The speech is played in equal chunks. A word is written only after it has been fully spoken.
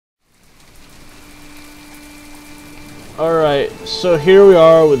Alright, so here we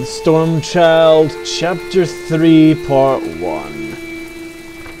are with Stormchild Chapter 3 Part 1.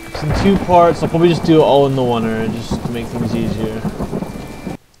 It's in 2 parts. I'll probably just do it all in the oneer just to make things easier.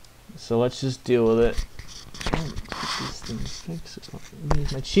 So let's just deal with it. This thing's fixed. It's not gonna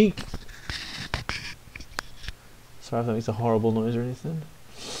use my cheek. Sorry if that makes a horrible noise or anything.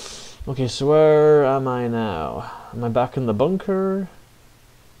 Okay, so where am I now? Am I back in the bunker?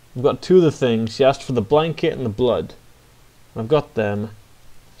 I've got 2 of the things. She asked for the blanket and the blood. I've got them.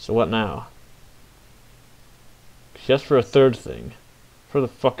 So what now? She asked for a 3rd thing. Where the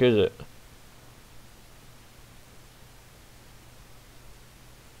fuck is it?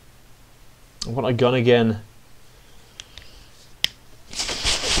 I want a gun again.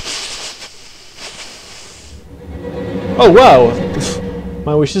 Oh wow!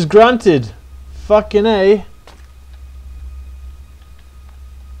 My wish is granted. Fucking A.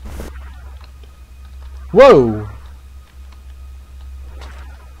 Whoa!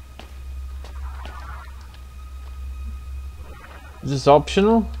 Is this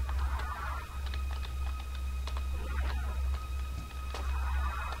optional?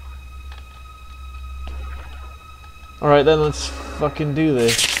 Alright then, let's fucking do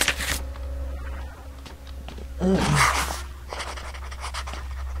this.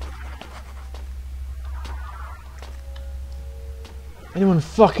 Anyone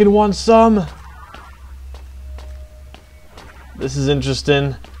fucking want some? This is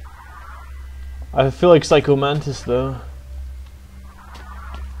interesting. I feel like Psycho Mantis though.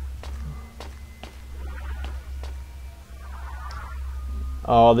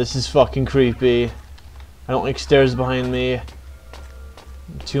 Oh, this is fucking creepy. I don't like stairs behind me.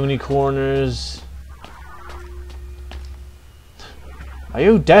 Too many corners. Are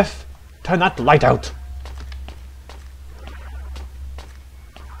you deaf? Turn that light out.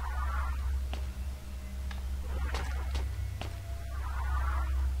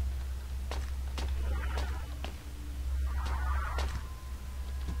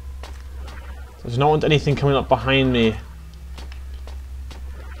 There's not anything coming up behind me.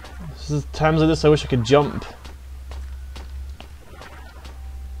 Times like this I wish I could jump.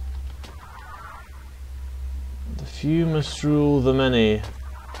 The few must rule the many.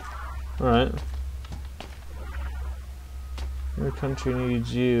 Alright. Your country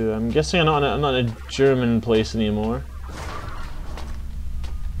needs you. I'm guessing I'm not in a German place anymore.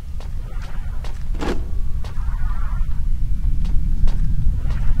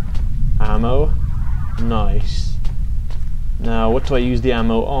 Ammo. Nice. Now what do I use the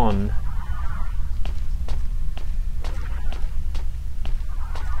ammo on?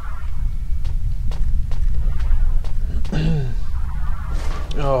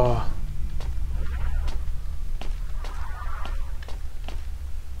 Oh.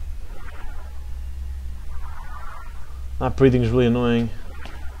 That breathing is really annoying.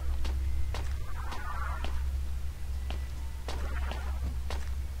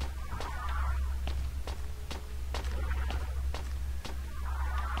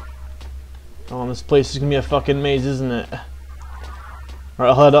 Oh, this place is gonna be a fucking maze, isn't it? Alright,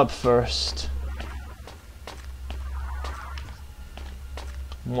 I'll head up first.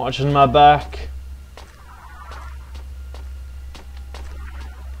 I'm watching my back.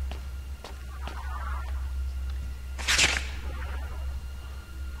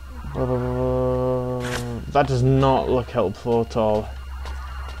 That does not look helpful at all.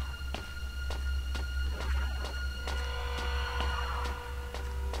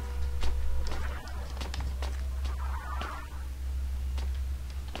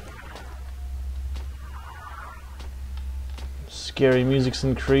 Scary music's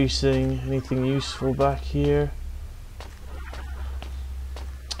increasing. Anything useful back here?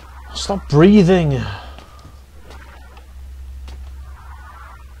 Stop breathing!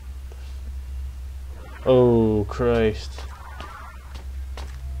 Oh Christ.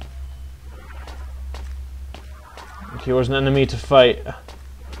 Okay, where's an enemy to fight?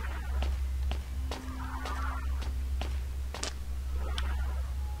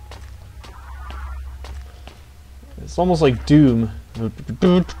 It's almost like Doom. Whoa,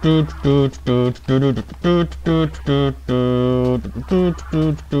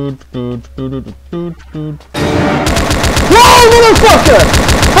 motherfucker!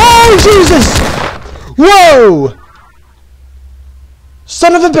 Oh, Jesus! Whoa!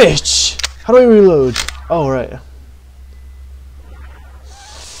 Son of a bitch! How do I reload? Oh, right.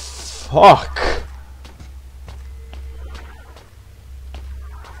 Fuck.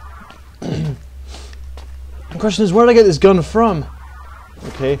 The question is, where did I get this gun from?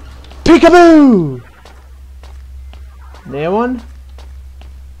 Okay. Peekaboo! No one?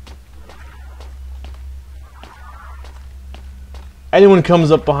 Anyone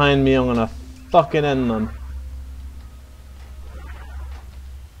comes up behind me, I'm gonna fucking end them.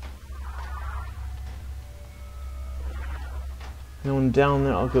 Anyone down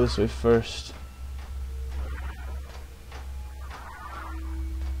there? I'll go this way first.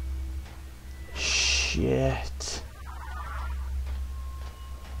 Shit.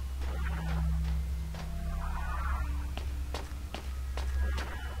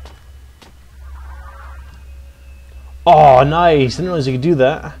 Oh, nice! I didn't realize you could do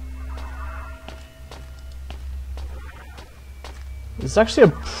that. It's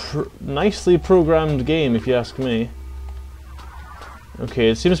actually a nicely programmed game, if you ask me. Okay,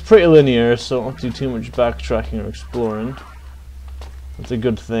 it seems pretty linear, so I don't have to do too much backtracking or exploring. That's a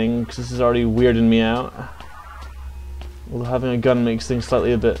good thing, because this is already weirding me out. Although having a gun makes things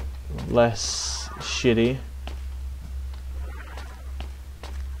slightly a bit less shitty.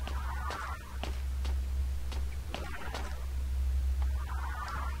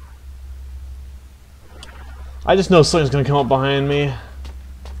 I just know something's gonna come up behind me.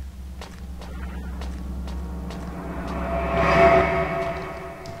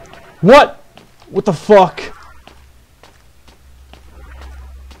 What? What the fuck?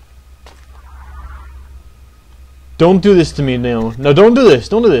 Don't do this to me, Neil. No, don't do this.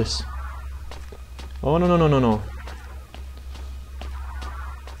 Don't do this. Oh, no, no, no, no, no.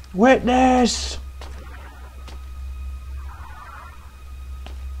 Witness!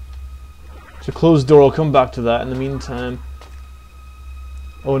 It's a closed door. I'll come back to that in the meantime.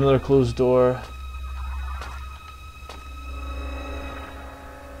 Oh, another closed door.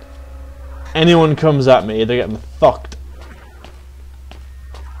 Anyone comes at me, they're getting fucked.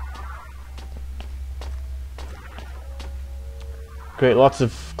 Great, lots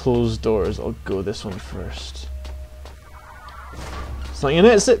of closed doors. I'll go this one first. It's not in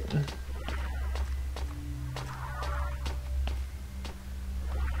it, is it?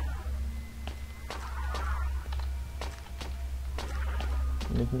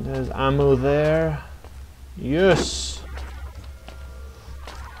 There's ammo there. Yes!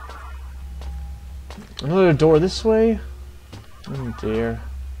 Another door this way? Oh dear.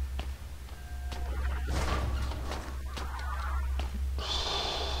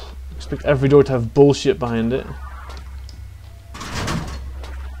 Expect every door to have bullshit behind it.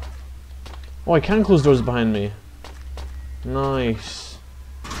 Oh, I can close doors behind me. Nice.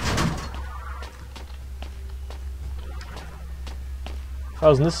 If I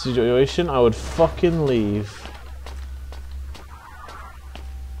was in this situation, I would fucking leave.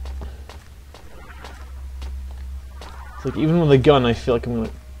 It's like, even with a gun, I feel like I'm gonna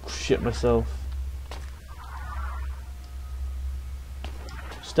shit myself.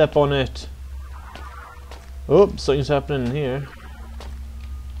 Step on it. Oh, something's happening in here.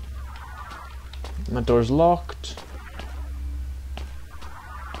 That door's locked.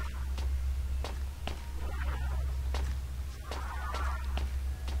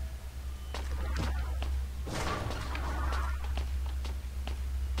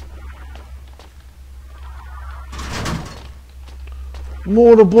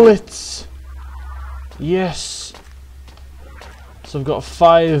 More bullets! Yes! So I've got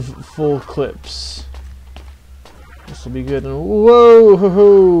 5 full clips. This will be good. And whoa! Ho,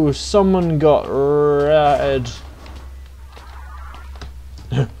 ho, someone got ratted.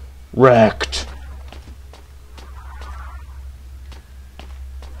 Wrecked!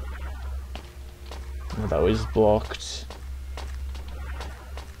 Oh, that was blocked.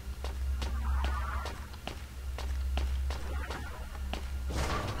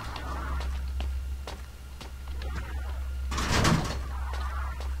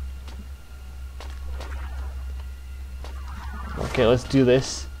 Okay, let's do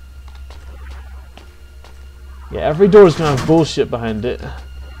this. Yeah, every door is gonna have bullshit behind it.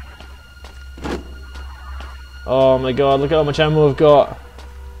 Oh my god, look at how much ammo I've got.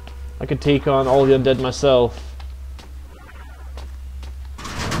 I could take on all the undead myself.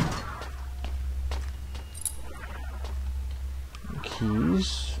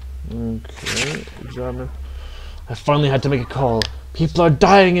 Keys. Okay, examine. I finally had to make a call. People are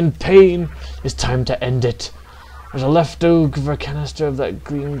dying in pain. It's time to end it. There's a leftover canister of that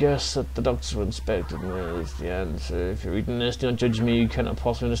green gas that the doctors were inspecting. There's the answer. If you're reading this, do not judge me. You cannot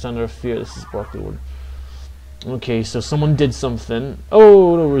possibly understand our fear. This is Sparklewood. Okay, so someone did something.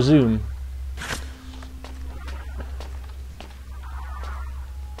 Oh, no, resume.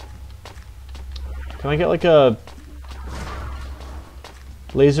 Can I get like a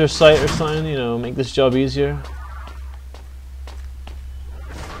laser sight or something? You know, make this job easier.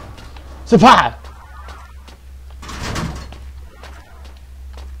 Surprise!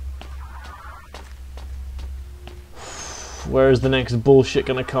 Where is the next bullshit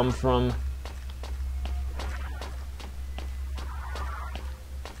gonna come from?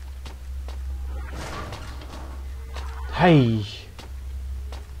 Hey!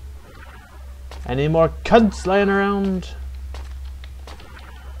 Any more cunts lying around?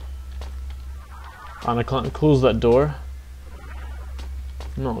 And I can't close that door.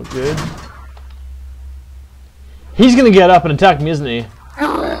 Not good. He's gonna get up and attack me, isn't he?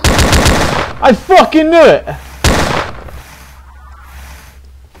 I fucking knew it!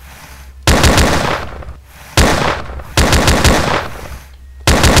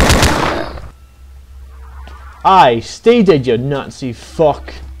 Aye, stay dead, you Nazi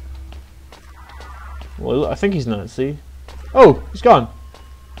fuck. Well, I think he's Nazi. Oh, he's gone.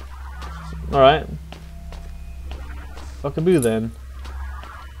 Alright. Fuckaboo then.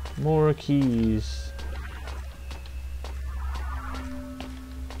 More keys.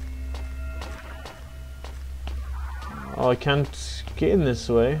 Oh, I can't get in this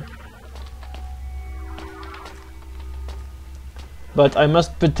way. But I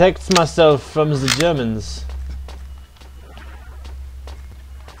must protect myself from the Germans.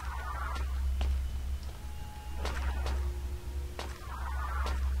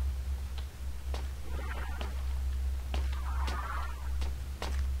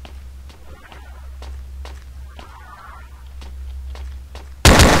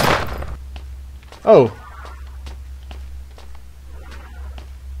 Oh.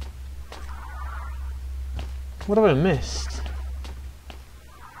 What have I missed?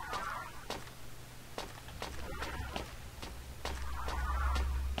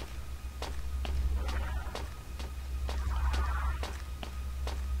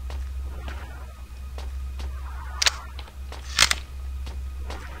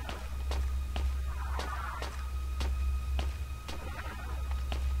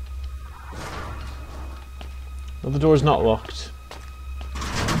 No, the door's not locked.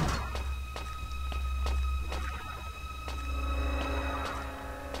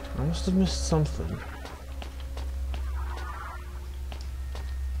 I must have missed something.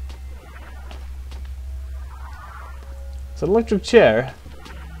 It's an electric chair?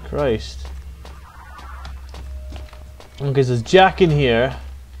 Christ. Okay, so there's Jack in here.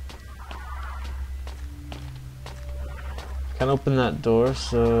 Can't open that door,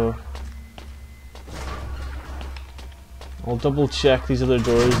 so... I'll double check these other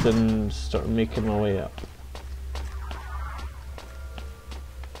doors, then start making my way up.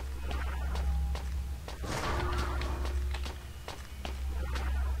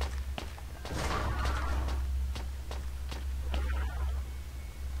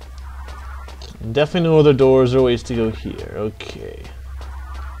 Definitely no other doors or ways to go here. Okay.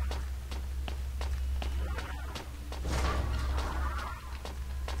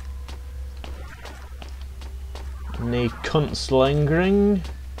 Nay cunts lingering.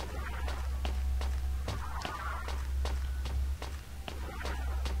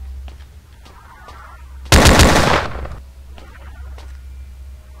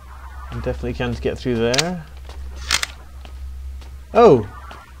 Definitely can't get through there. Oh!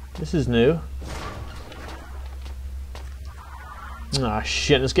 This is new. Ah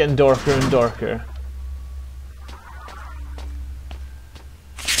shit, it's getting darker and darker.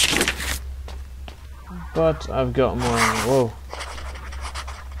 But I've got more. Whoa.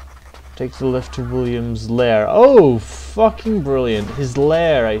 Take the lift to William's lair. Oh, fucking brilliant. His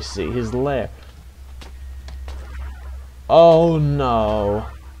lair, I see. His lair. Oh no.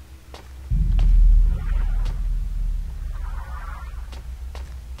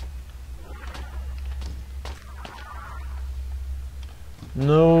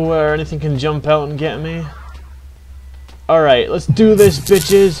 Nowhere anything can jump out and get me. Alright, let's do this,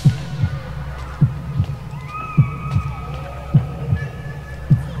 bitches.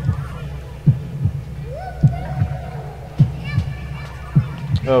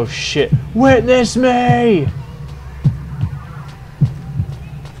 Oh shit. Witness me!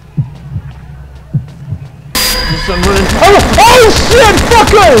 Oh shit,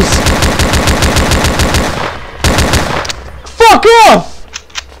 fuckers! Fuck off!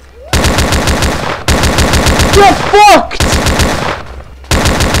 Get fucked!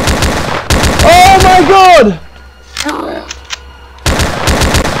 Oh my god!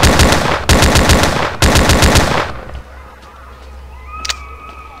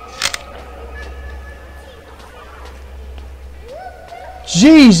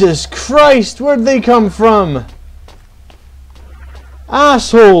 Jesus Christ, where'd they come from?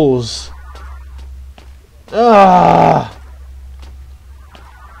 Assholes! Ah!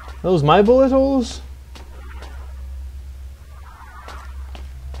 Those my bullet holes?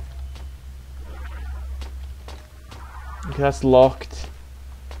 Okay, that's locked.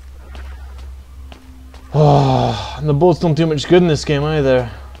 Oh, and the bullets don't do much good in this game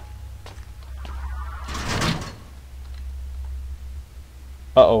either.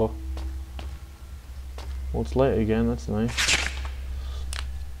 Uh-oh. Well, it's light again, that's nice.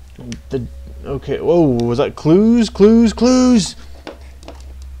 Okay, whoa, was that clues? Clues, clues!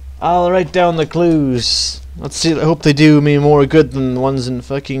 I'll write down the clues. Let's see, I hope they do me more good than the ones in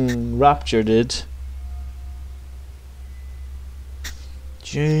fucking Rapture did.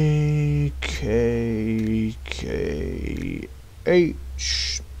 J, K, K,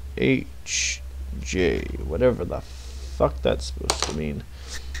 H, H, J, whatever the fuck that's supposed to mean.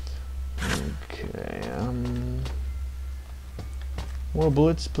 Okay, more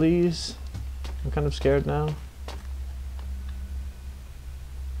bullets, please. I'm kind of scared now.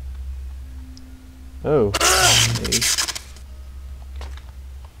 Oh. Okay.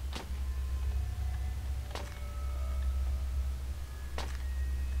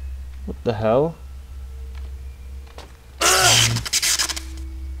 What the hell?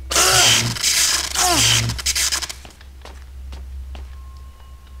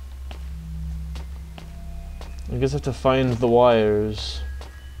 I guess I have to find the wires.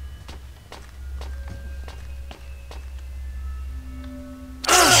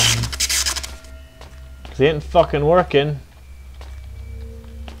 They ain't fucking working.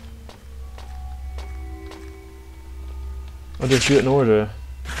 I'll just do it in order.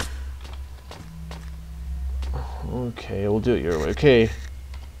 Okay, we'll do it your way. Okay.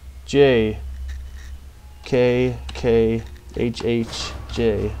 J. K. K. H. H.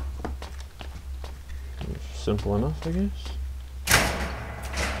 J. Simple enough, I guess.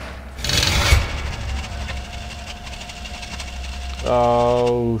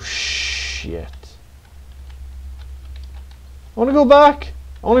 Oh, shit. I want to go back!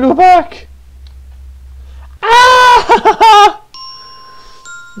 I want to go back! Ah!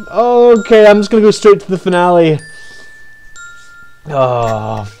 Okay, I'm just going to go straight to the finale.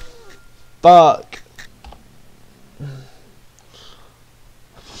 Oh, fuck.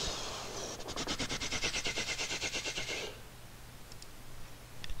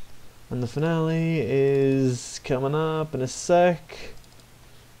 And the finale is coming up in a sec.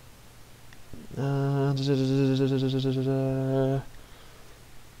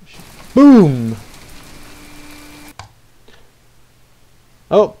 Boom!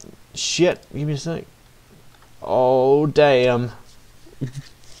 Oh, shit. Give me a sec. Oh, damn.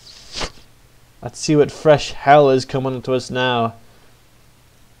 Let's see what fresh hell is coming to us now.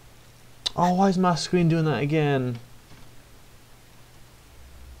 Oh, why is my screen doing that again?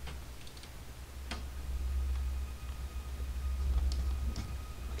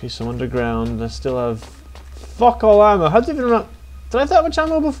 Okay, so underground. I still have fuck all ammo. How did I even run? Did I have that much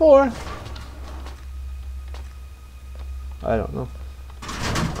ammo before? I don't know.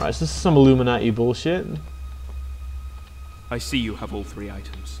 Alright, so this is some Illuminati bullshit. I see you have all 3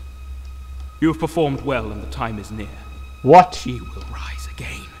 items. You have performed well and the time is near. What? She will rise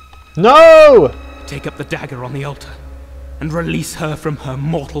again. No! Take up the dagger on the altar and release her from her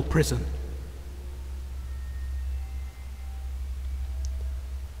mortal prison.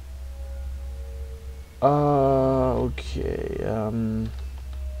 Okay,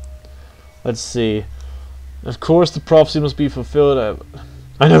 let's see. Of course the prophecy must be fulfilled.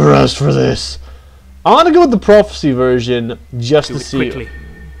 I never asked for this. I want to go with the prophecy version just to see quickly.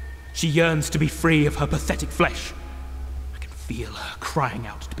 She yearns to be free of her pathetic flesh. I can feel her crying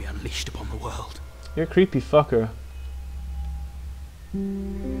out to be unleashed upon the world. You're a creepy fucker.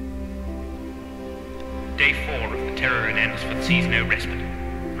 Day 4 of the Terror in Ennisford sees no respite.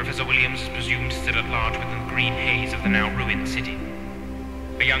 Professor Williams is presumed still at large within the green haze of the now ruined city.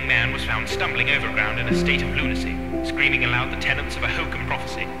 A young man was found stumbling overground in a state of lunacy, screaming aloud the tenets of a hokum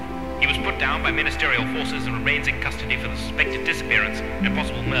prophecy. He was put down by ministerial forces and remains in custody for the suspected disappearance and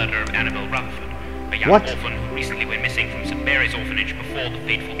possible murder of Annabel Rutherford, a young orphan who recently went missing from St. Mary's Orphanage before the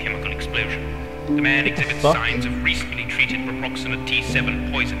fateful chemical explosion. The man exhibits signs of recently treated Proproxenate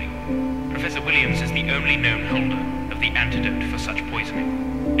T7 poisoning. Professor Williams is the only known holder of the antidote for such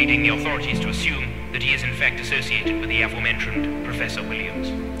poisoning, leading the authorities to assume that he is in fact associated with the aforementioned Professor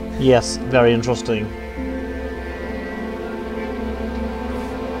Williams. Yes, very interesting.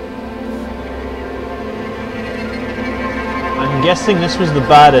 I'm guessing this was the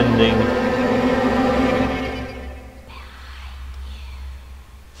bad ending.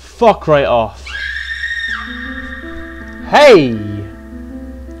 Fuck right off. Hey!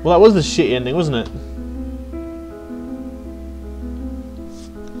 Well, that was the shitty ending, wasn't it?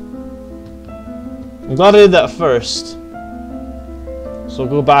 I'm glad I did that first. So I'll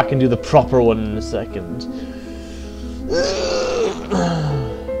go back and do the proper one in a second.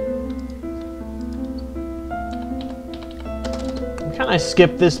 I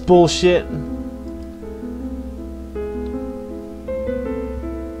skip this bullshit?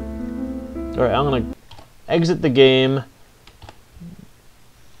 Alright, I'm gonna exit the game.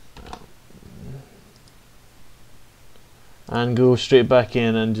 And go straight back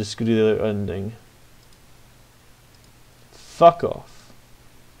in and just do the other ending. Fuck off.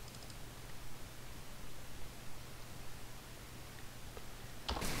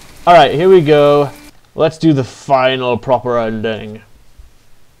 Alright, here we go. Let's do the final proper ending.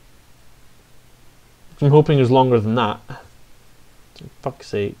 I'm hoping it's longer than that. For fuck's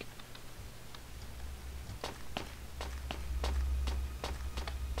sake.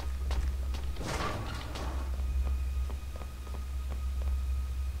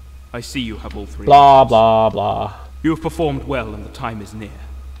 I see you have all three. Blah, blah, blah. You have performed well and the time is near.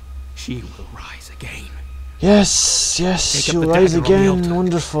 She will rise again. Yes, yes, Take up she'll the rise dagger on the again. altar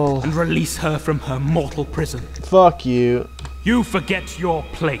Wonderful. And release her from her mortal prison. Fuck you. You forget your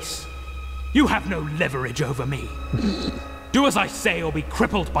place. You have no leverage over me. Do as I say or be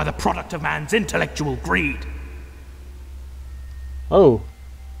crippled by the product of man's intellectual greed. Oh.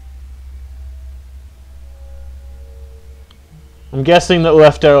 I'm guessing that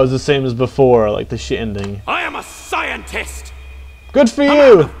left arrow is the same as before, like the shit ending. I am a scientist. Good for A man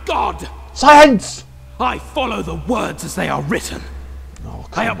you! of God. Science! I follow the words as they are written. Oh,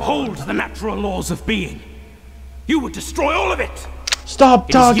 I come uphold on. the natural laws of being. You would destroy all of it. Stop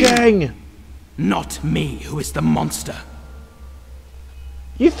It is you. talking! Not me who is the monster.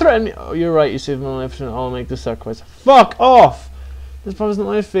 You threaten me. Oh, you're right, you saved my life and I'll make the sacrifice. Fuck off! This probably isn't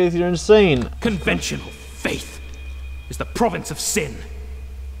my faith, you're insane. Conventional faith is the province of sin.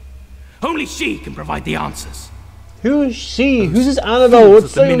 Only she can provide the answers. Who is she? Who's this Annabelle? fools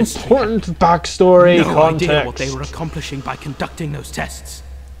What's at the the ministry important backstory, No context? idea what they were accomplishing by conducting those tests.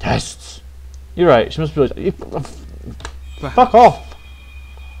 Tests. You're right, she must be like, Perhaps. fuck off.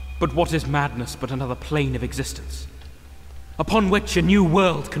 But what is madness but another plane of existence, upon which a new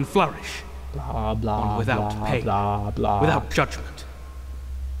world can flourish, Blah, blah, one without blah, pain, blah, blah. without judgment.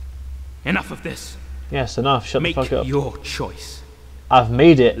 Enough of this. Yes, enough, shut Make the fuck up. your choice. I've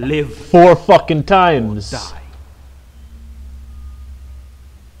made it Live 4 fucking or times. die.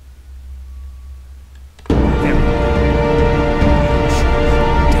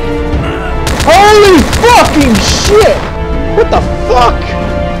 Holy fucking shit! What the fuck?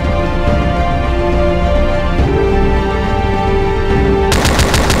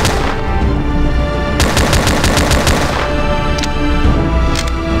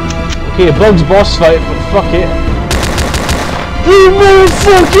 Okay, a Bug's boss fight, but fuck it. You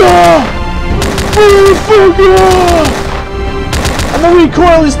motherfucker! Motherfucker! And the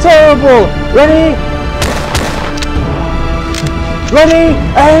recoil is terrible! Ready? Ready,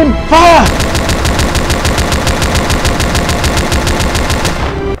 aim, fire!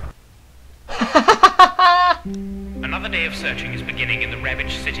 Another day of searching is beginning in the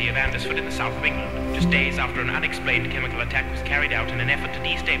ravaged city of Andersford in the south of England, just days after an unexplained chemical attack was carried out in an effort to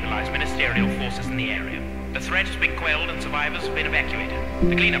destabilize ministerial forces in the area. The threat has been quelled and survivors have been evacuated.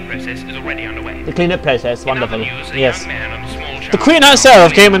 The cleanup process is already underway. The cleanup process, wonderful. In other news, a Yes. young man and a small child The Queen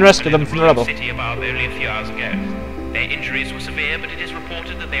herself came and rescued them from the rubble. City above only a few hours ago. Their injuries were severe, but it is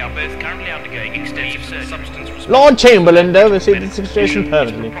reported that they are both currently undergoing extensive surgery. Lord Chamberlain oversees the situation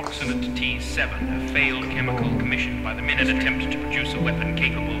perfectly. Approximate T7, a failed chemical commissioned by the men in an attempt to produce a weapon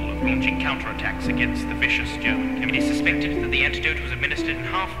capable of launching counterattacks against the vicious German. It is suspected that the antidote was administered in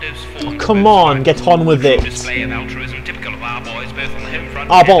half-dose form. Come on, get on with A it. display of altruism typical of our boys, both on the home front.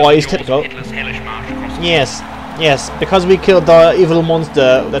 Our and on boys, yours, typical. Hitler's hellish march across the Yes, yes, because we killed the evil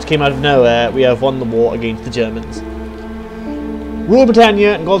monster that came out of nowhere, we have won the war against the Germans. Rule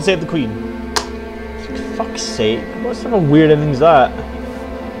Britannia and God save the Queen. For fuck's sake, what sort of weird ending's that?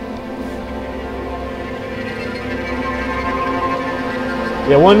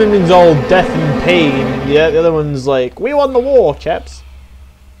 Yeah, one ending's all death and pain, the other one's like, we won the war, chaps.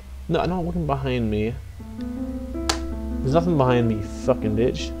 No, I'm not looking behind me. There's nothing behind me, you fucking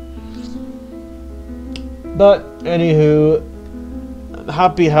bitch. But, anywho,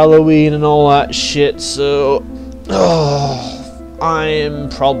 happy Halloween and all that shit, so... I'm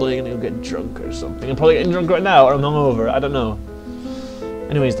probably gonna go get drunk or something. I'm probably getting drunk right now, or I'm hungover, I don't know.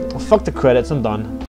 Anyways, fuck the credits, I'm done.